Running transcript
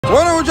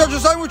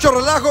muchachos, hay mucho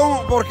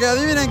relajo porque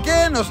adivinen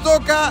qué, nos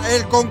toca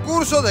el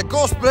concurso de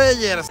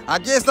cosplayers.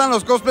 Aquí están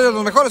los cosplayers,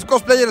 los mejores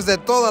cosplayers de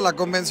toda la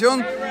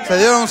convención. Se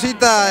dieron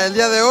cita el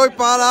día de hoy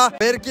para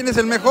ver quién es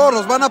el mejor.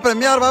 Los van a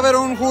premiar, va a haber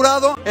un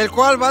jurado el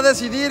cual va a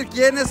decidir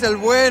quién es el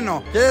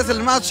bueno, quién es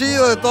el más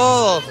chido de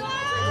todos.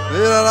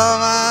 Mira nada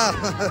más.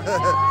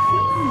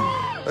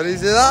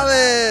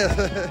 ¡Felicidades!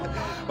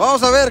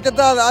 Vamos a ver qué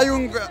tal.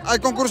 Hay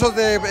concursos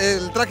de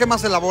el traje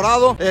más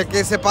elaborado, el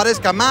que se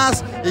parezca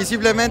más y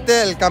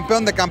simplemente el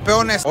campeón de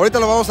campeones. Ahorita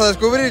lo vamos a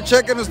descubrir.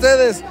 Chequen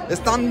ustedes,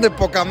 están de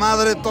poca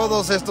madre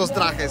todos estos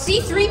trajes.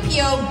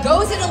 C-3PO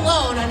goes it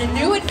alone on a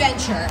new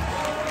adventure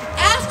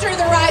after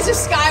the rise of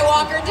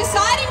Skywalker,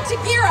 deciding to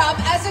gear up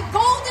as a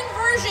golden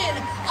version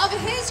of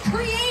his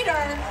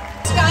creator.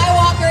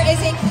 Skywalker is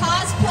a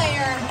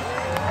cosplayer.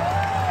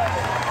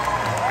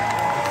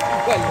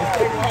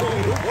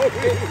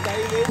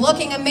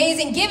 Looking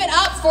amazing. Give it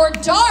up for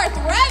Darth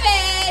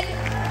Revan.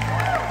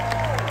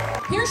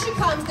 Here she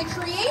comes. The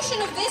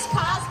creation of this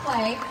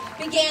cosplay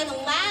began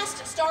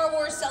last Star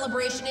Wars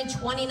Celebration in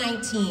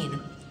 2019.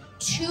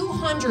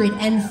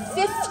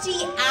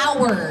 250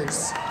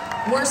 hours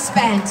were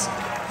spent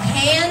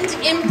hand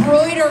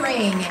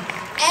embroidering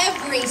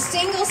every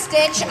single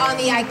stitch on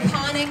the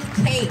iconic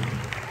cape.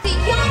 The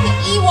young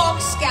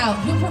Ewok scout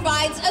who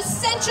provides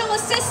essential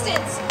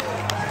assistance.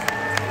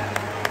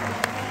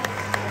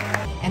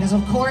 And as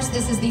of course,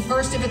 this is the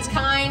first of its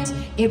kind.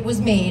 It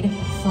was made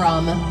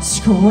from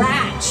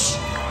scratch.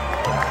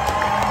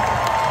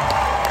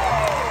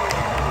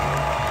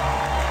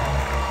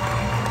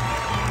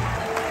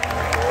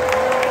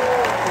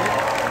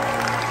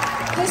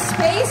 The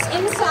space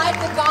inside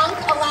the gonk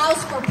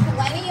allows for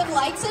plenty of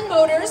lights and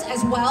motors,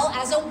 as well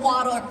as a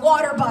water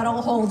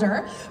bottle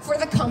holder for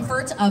the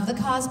comfort of the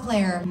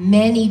cosplayer.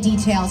 Many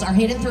details are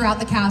hidden throughout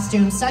the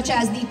costume, such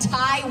as the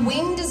tie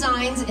wing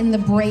designs in the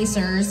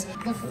bracers.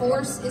 The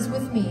Force is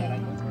with me,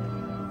 and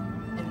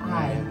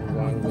I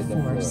am with the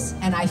Force,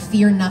 and I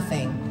fear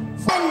nothing.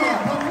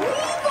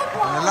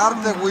 El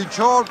arte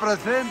huichol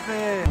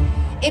presente.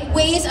 It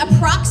weighs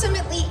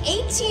approximately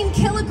 18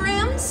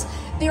 kilograms.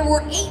 There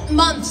were 8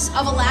 months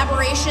of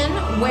elaboration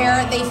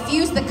where they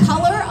fused the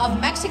color of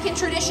Mexican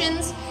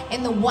traditions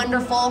in the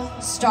wonderful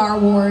Star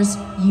Wars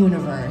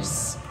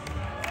universe.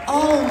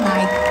 Oh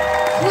my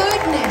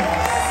goodness!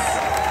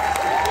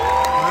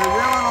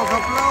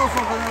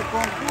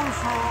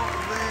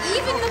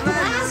 Even the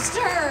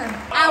blaster!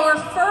 Our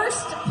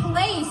first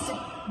place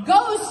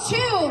goes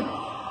to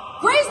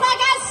Grace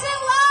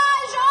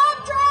Silage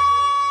Optra!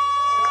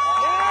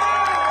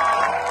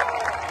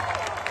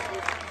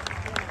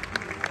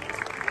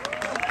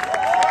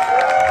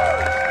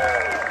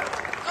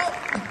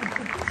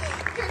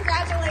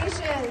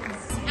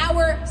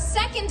 Our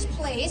second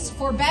place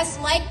for best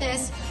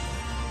likeness,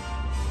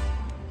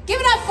 give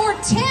it up for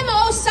Tim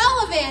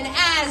O'Sullivan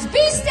as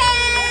Beastie!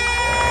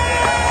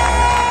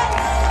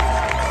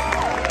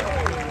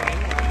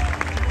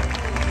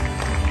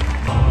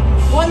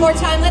 One more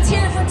time, let's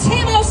hear it for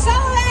Tim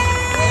O'Sullivan!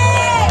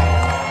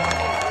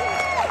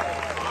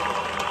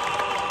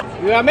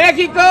 ¡Viva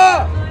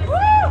México!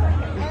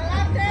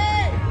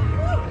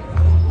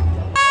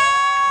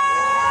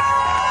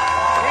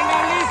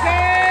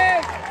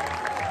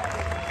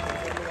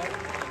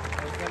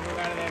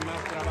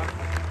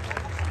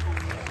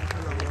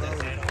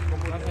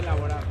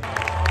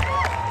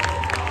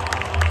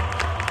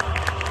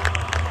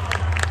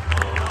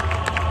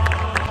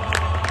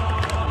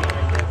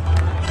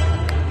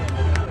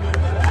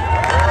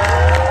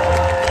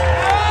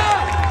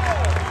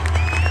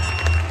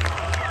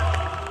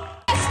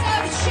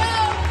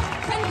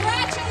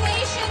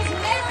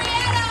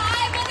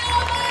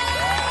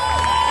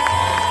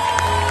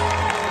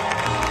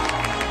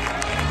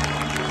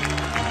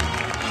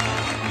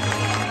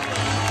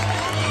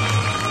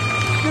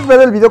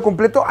 Ver el video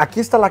completo, aquí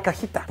está la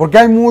cajita, porque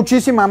hay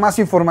muchísima más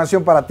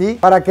información para ti,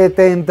 para que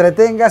te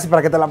entretengas y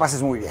para que te la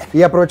pases muy bien.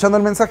 Y aprovechando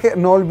el mensaje,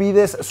 no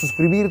olvides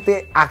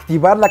suscribirte,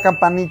 activar la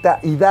campanita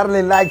y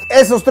darle like.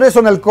 Esos 3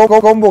 son el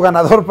combo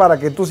ganador para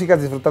que tú sigas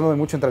disfrutando de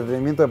mucho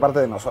entretenimiento de parte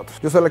de nosotros.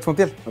 Yo soy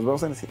LAXMontiel, nos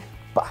vemos en el siguiente.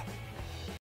 Bye.